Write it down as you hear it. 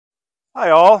Hi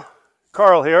all,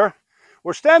 Karl here.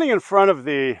 We're standing in front of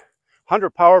the Hunter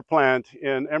Power Plant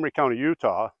in Emery County,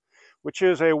 Utah, which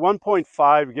is a 1.5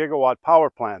 gigawatt power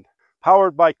plant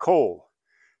powered by coal.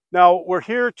 Now, we're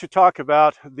here to talk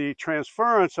about the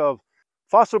transference of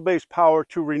fossil-based power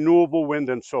to renewable wind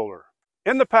and solar.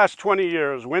 In the past 20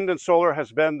 years, wind and solar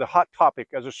has been the hot topic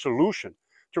as a solution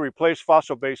to replace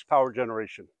fossil-based power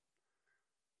generation.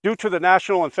 Due to the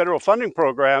national and federal funding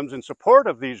programs in support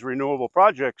of these renewable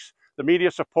projects, the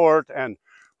media support and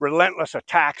relentless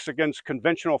attacks against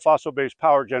conventional fossil-based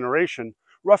power generation,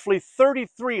 roughly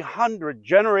 3,300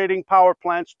 generating power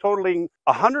plants totaling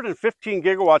 115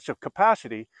 gigawatts of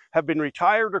capacity have been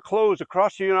retired or closed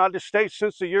across the United States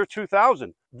since the year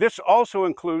 2000. This also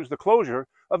includes the closure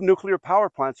of nuclear power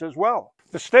plants as well.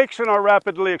 The stakes in our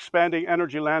rapidly expanding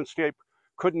energy landscape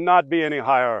could not be any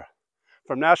higher.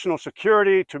 From national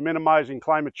security to minimizing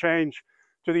climate change,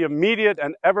 to the immediate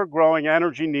and ever-growing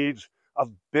energy needs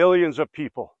of billions of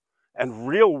people and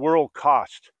real-world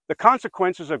cost. The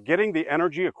consequences of getting the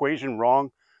energy equation wrong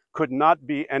could not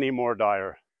be any more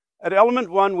dire. At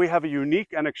Element One, we have a unique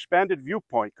and expanded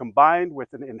viewpoint combined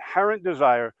with an inherent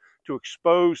desire to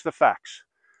expose the facts.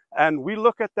 And we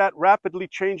look at that rapidly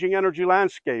changing energy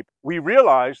landscape. We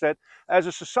realize that as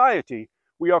a society,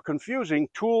 we are confusing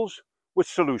tools with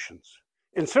solutions.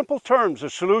 In simple terms, a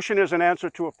solution is an answer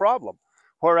to a problem,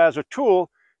 whereas a tool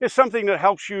is something that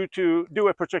helps you to do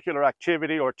a particular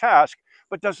activity or task,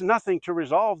 but does nothing to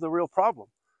resolve the real problem.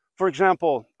 For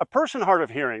example, a person hard of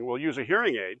hearing will use a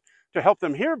hearing aid to help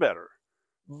them hear better,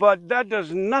 but that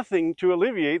does nothing to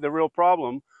alleviate the real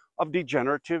problem of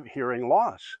degenerative hearing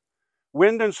loss.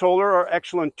 Wind and solar are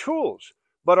excellent tools,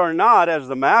 but are not, as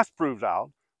the math proves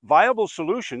out, viable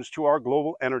solutions to our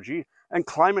global energy and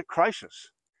climate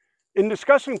crisis. In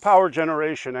discussing power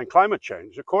generation and climate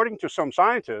change, according to some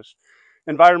scientists,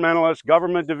 environmentalists,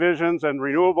 government divisions, and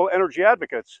renewable energy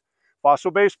advocates,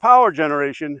 fossil-based power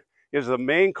generation is the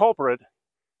main culprit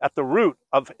at the root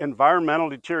of environmental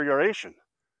deterioration.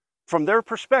 From their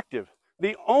perspective,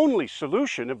 the only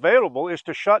solution available is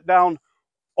to shut down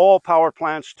all power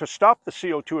plants to stop the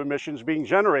CO2 emissions being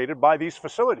generated by these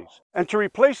facilities, and to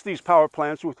replace these power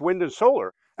plants with wind and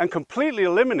solar, and completely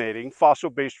eliminating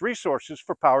fossil-based resources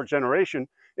for power generation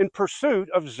in pursuit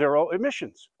of zero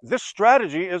emissions. This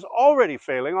strategy is already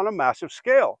failing on a massive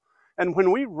scale, and when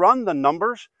we run the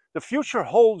numbers, the future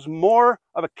holds more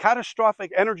of a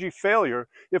catastrophic energy failure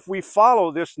if we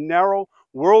follow this narrow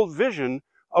world vision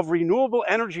of renewable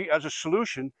energy as a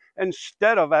solution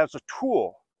instead of as a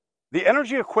tool. The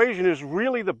energy equation is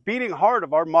really the beating heart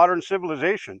of our modern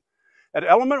civilization. At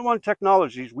Element One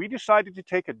Technologies, we decided to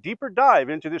take a deeper dive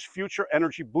into this future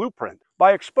energy blueprint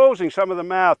by exposing some of the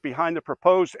math behind the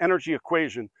proposed energy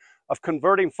equation of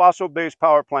converting fossil-based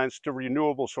power plants to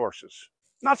renewable sources.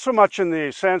 Not so much in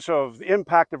the sense of the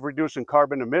impact of reducing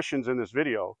carbon emissions in this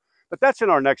video, but that's in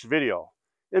our next video.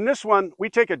 In this one, we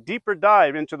take a deeper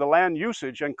dive into the land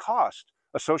usage and cost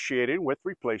associated with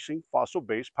replacing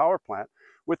fossil-based power plant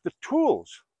with the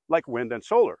tools like wind and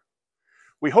solar.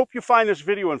 We hope you find this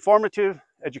video informative,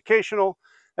 educational,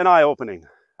 and eye-opening.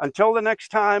 Until the next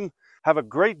time, have a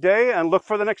great day and look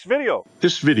for the next video.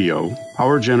 This video,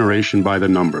 Power Generation by the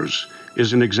Numbers,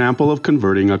 is an example of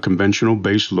converting a conventional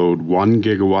baseload 1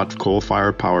 gigawatt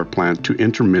coal-fired power plant to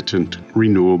intermittent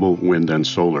renewable wind and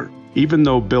solar. Even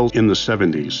though built in the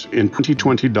 70s, in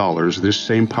 2020 dollars, this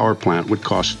same power plant would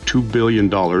cost $2 billion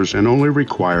and only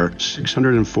require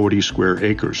 640 square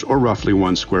acres, or roughly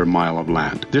 1 square mile of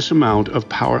land. This amount of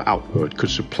power output could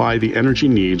supply the energy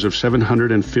needs of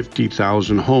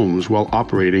 750,000 homes while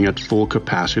operating at full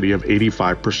capacity of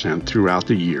 85% throughout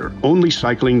the year, only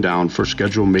cycling down for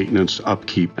scheduled maintenance,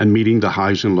 upkeep, and meeting the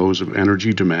highs and lows of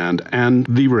energy demand and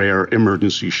the rare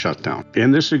emergency shutdown.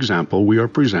 In this example, we are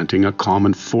presenting a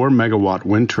common 4-megawatt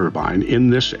wind turbine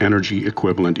in this energy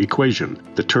equivalent equation.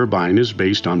 The turbine is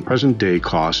based on present-day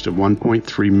cost of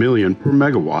 $1.3 million per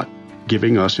megawatt,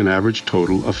 giving us an average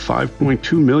total of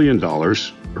 $5.2 million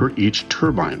per each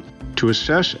turbine. To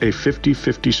assess a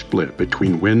 50-50 split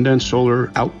between wind and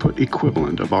solar output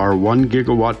equivalent of our 1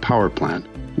 gigawatt power plant,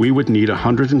 we would need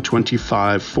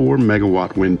 125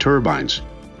 4-megawatt wind turbines.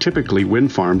 Typically,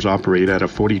 wind farms operate at a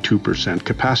 42%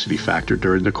 capacity factor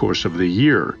during the course of the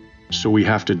year, so we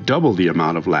have to double the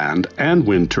amount of land and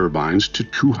wind turbines to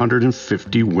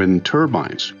 250 wind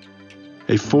turbines.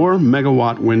 A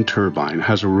 4-megawatt wind turbine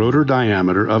has a rotor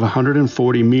diameter of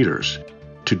 140 meters.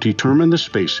 To determine the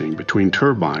spacing between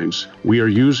turbines, we are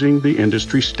using the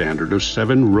industry standard of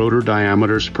 7 rotor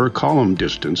diameters per column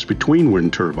distance between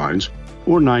wind turbines,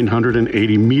 or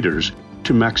 980 meters,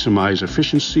 to maximize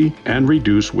efficiency and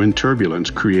reduce wind turbulence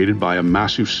created by a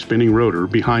massive spinning rotor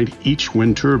behind each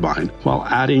wind turbine, while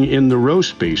adding in the row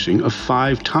spacing of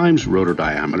 5 times rotor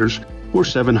diameters, or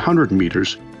 700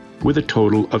 meters, with a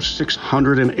total of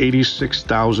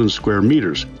 686,000 square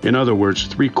meters, in other words,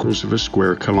 3/4 of a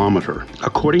square kilometer.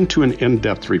 According to an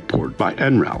in-depth report by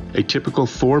NREL, a typical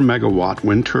 4 megawatt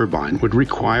wind turbine would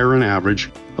require an average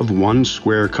of 1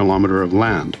 square kilometer of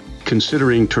land,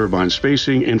 considering turbine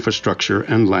spacing, infrastructure,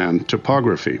 and land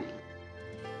topography.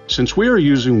 Since we are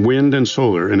using wind and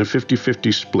solar in a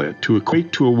 50-50 split to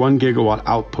equate to a 1 gigawatt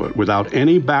output without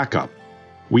any backup,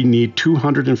 we need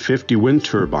 250 wind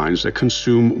turbines that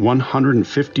consume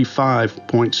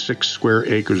 155.6 square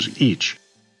acres each.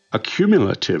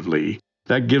 Accumulatively,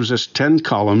 that gives us 10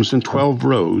 columns and 12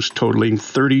 rows totaling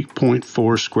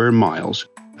 30.4 square miles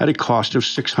at a cost of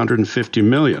 $650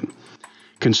 million.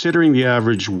 Considering the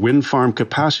average wind farm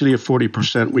capacity of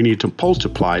 40%, we need to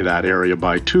multiply that area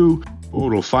by 2,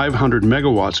 total 500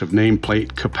 megawatts of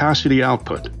nameplate capacity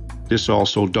output. This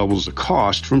also doubles the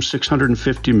cost from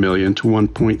 $650 million to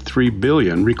 $1.3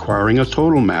 billion, requiring a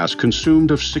total mass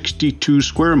consumed of 62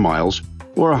 square miles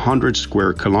or 100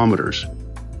 square kilometers.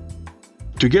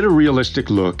 To get a realistic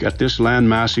look at this land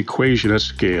mass equation at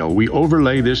scale, we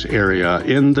overlay this area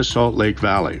in the Salt Lake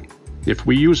Valley. If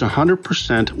we use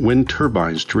 100% wind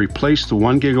turbines to replace the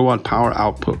 1 gigawatt power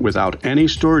output without any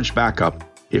storage backup,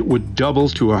 it would double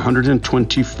to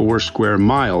 124 square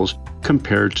miles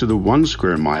compared to the 1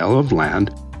 square mile of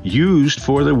land used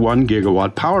for the 1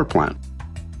 gigawatt power plant.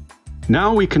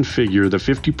 Now we configure the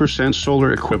 50%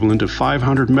 solar equivalent of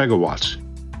 500 megawatts.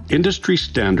 Industry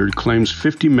standard claims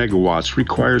 50 megawatts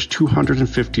requires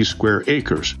 250 square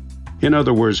acres, in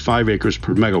other words 5 acres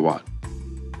per megawatt.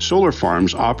 Solar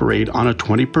farms operate on a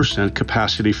 20%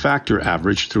 capacity factor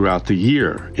average throughout the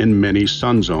year in many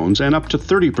sun zones and up to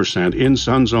 30% in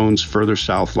sun zones further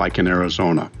south like in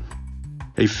Arizona.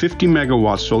 A 50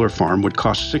 megawatt solar farm would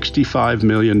cost $65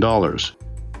 million.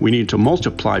 We need to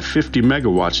multiply 50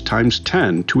 megawatts times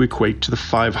 10 to equate to the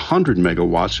 500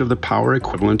 megawatts of the power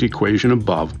equivalent equation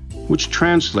above, which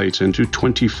translates into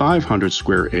 2,500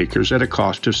 square acres at a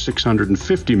cost of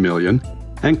 $650 million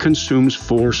and consumes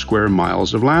 4 square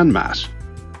miles of land mass.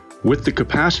 With the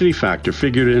capacity factor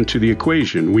figured into the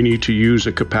equation, we need to use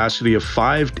a capacity of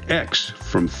 5x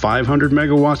from 500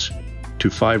 megawatts to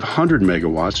 500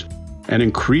 megawatts and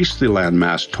increase the land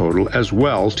mass total as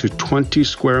well to 20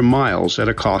 square miles at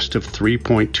a cost of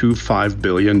 $3.25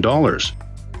 billion.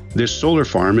 This solar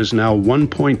farm is now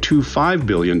 $1.25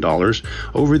 billion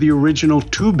over the original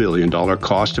 $2 billion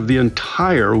cost of the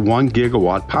entire 1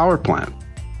 gigawatt power plant.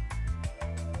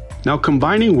 Now,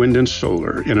 combining wind and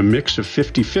solar in a mix of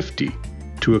 50-50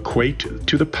 to equate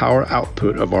to the power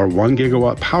output of our 1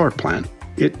 gigawatt power plant,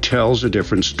 it tells a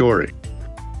different story.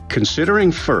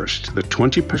 Considering first the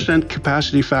 20%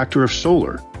 capacity factor of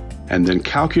solar, and then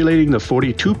calculating the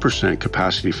 42%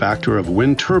 capacity factor of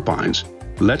wind turbines,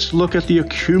 let's look at the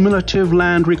cumulative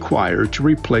land required to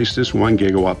replace this 1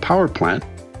 gigawatt power plant,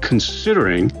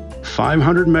 considering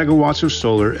 500 megawatts of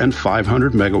solar and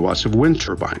 500 megawatts of wind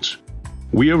turbines.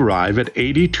 We arrive at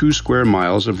 82 square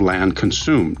miles of land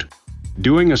consumed.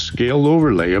 Doing a scale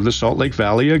overlay of the Salt Lake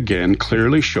Valley again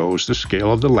clearly shows the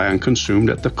scale of the land consumed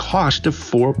at the cost of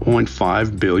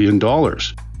 $4.5 billion.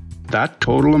 That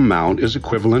total amount is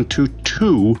equivalent to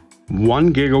 2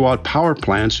 1 gigawatt power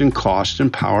plants in cost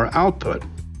and power output.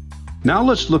 Now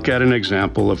let's look at an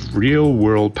example of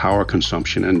real-world power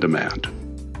consumption and demand.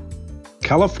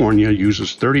 California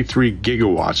uses 33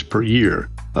 gigawatts per year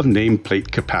of nameplate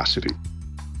capacity.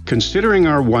 Considering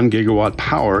our 1 gigawatt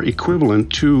power equivalent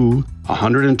to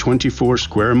 124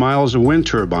 square miles of wind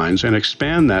turbines and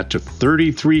expand that to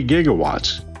 33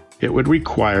 gigawatts, it would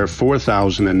require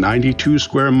 4,092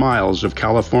 square miles of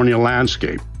California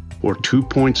landscape, or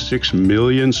 2.6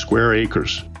 million square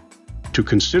acres. To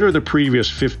consider the previous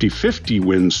 50-50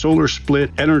 wind-solar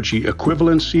split energy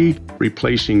equivalency,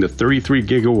 replacing the 33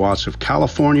 gigawatts of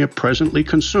California presently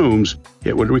consumes,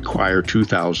 it would require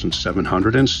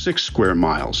 2,706 square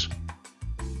miles.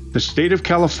 The state of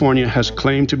California has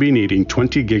claimed to be needing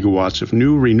 20 gigawatts of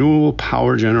new renewable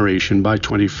power generation by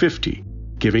 2050,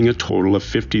 giving a total of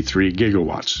 53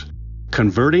 gigawatts.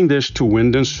 Converting this to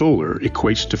wind and solar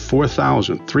equates to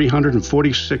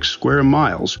 4,346 square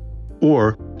miles,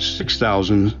 or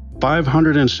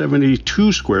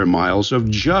 6,572 square miles of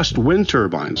just wind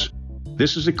turbines.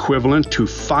 This is equivalent to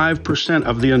 5%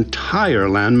 of the entire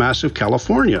landmass of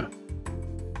California.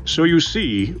 So you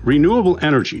see, renewable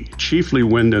energy, chiefly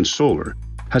wind and solar,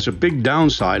 has a big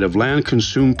downside of land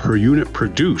consumed per unit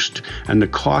produced and the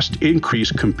cost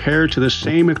increase compared to the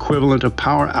same equivalent of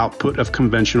power output of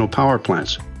conventional power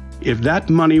plants. If that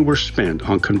money were spent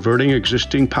on converting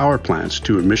existing power plants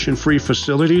to emission-free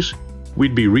facilities,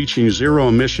 we'd be reaching zero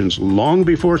emissions long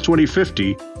before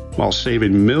 2050 while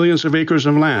saving millions of acres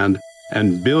of land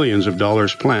and billions of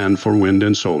dollars planned for wind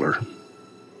and solar.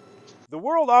 The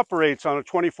world operates on a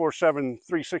 24/7,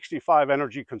 365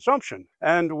 energy consumption,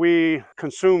 and we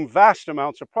consume vast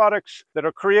amounts of products that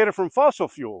are created from fossil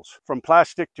fuels, from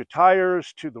plastic to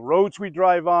tires to the roads we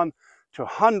drive on, to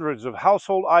hundreds of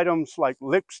household items like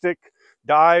lipstick,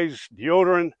 dyes,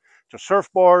 deodorant, to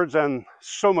surfboards, and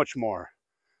so much more.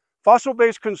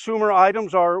 Fossil-based consumer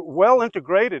items are well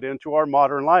integrated into our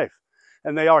modern life,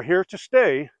 and they are here to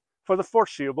stay for the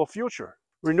foreseeable future.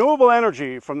 Renewable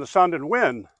energy from the sun and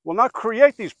wind will not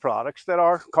create these products that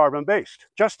are carbon-based,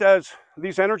 just as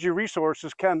these energy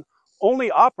resources can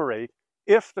only operate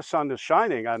if the sun is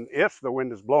shining and if the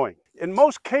wind is blowing. In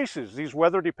most cases, these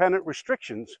weather-dependent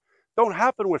restrictions don't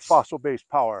happen with fossil-based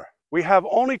power. We have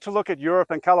only to look at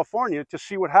Europe and California to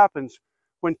see what happens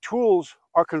when tools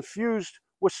are confused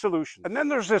with solutions. And then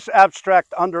there's this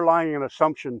abstract underlying an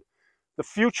assumption, the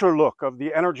future look of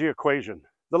the energy equation.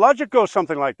 The logic goes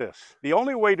something like this. The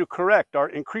only way to correct our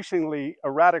increasingly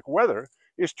erratic weather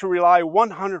is to rely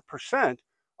 100%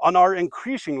 on our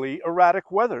increasingly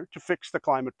erratic weather to fix the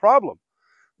climate problem.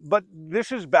 But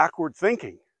this is backward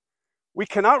thinking. We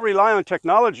cannot rely on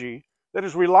technology that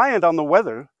is reliant on the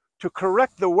weather to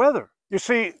correct the weather. You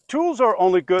see, tools are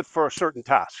only good for certain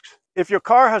tasks. If your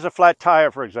car has a flat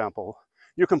tire, for example,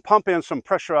 you can pump in some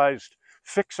pressurized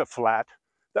fix-a-flat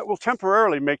that will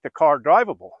temporarily make the car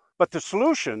drivable. But the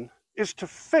solution is to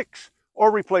fix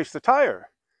or replace the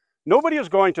tire. Nobody is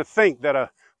going to think that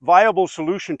a viable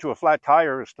solution to a flat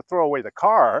tire is to throw away the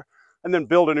car and then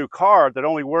build a new car that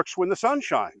only works when the sun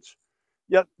shines.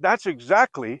 Yet that's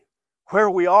exactly where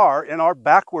we are in our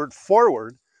backward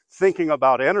forward thinking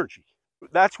about energy.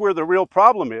 That's where the real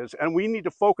problem is, and we need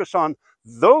to focus on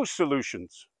those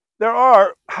solutions. There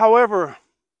are, however,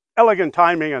 elegant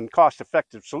timing and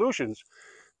cost-effective solutions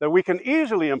that we can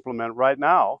easily implement right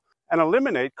now and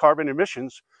eliminate carbon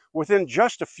emissions within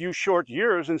just a few short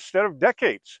years instead of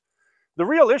decades. The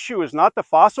real issue is not the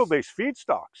fossil-based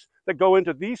feedstocks that go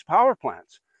into these power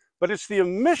plants, but it's the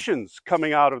emissions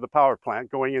coming out of the power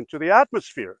plant going into the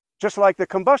atmosphere. Just like the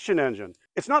combustion engine,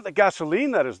 it's not the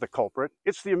gasoline that is the culprit,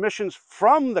 it's the emissions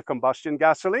from the combustion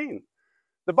gasoline.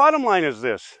 The bottom line is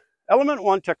this: Element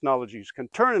 1 technologies can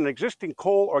turn an existing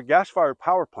coal or gas-fired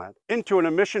power plant into an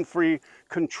emission-free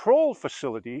control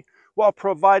facility while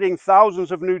providing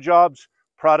thousands of new jobs,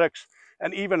 products,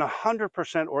 and even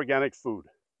 100% organic food.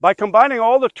 By combining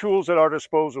all the tools at our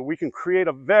disposal, we can create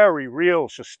a very real,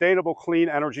 sustainable, clean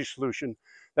energy solution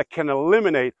that can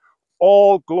eliminate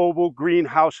all global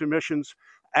greenhouse emissions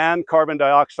and carbon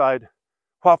dioxide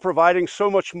while providing so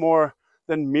much more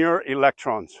than mere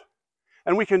electrons.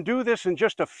 And we can do this in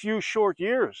just a few short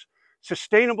years.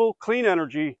 Sustainable, clean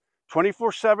energy,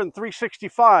 24/7,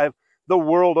 365, the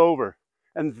world over.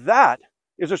 And that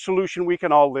is a solution we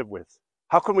can all live with.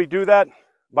 How can we do that?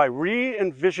 By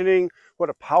re-envisioning what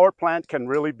a power plant can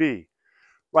really be.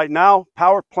 Right now,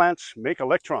 power plants make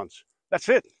electrons. That's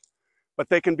it. But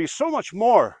they can be so much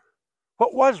more.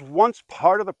 What was once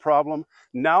part of the problem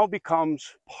now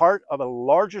becomes part of a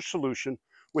larger solution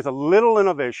with a little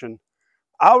innovation,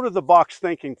 out-of-the-box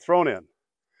thinking thrown in.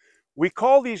 We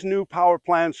call these new power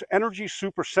plants energy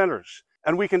supercenters,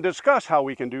 and we can discuss how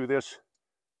we can do this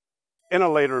in a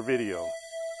later video.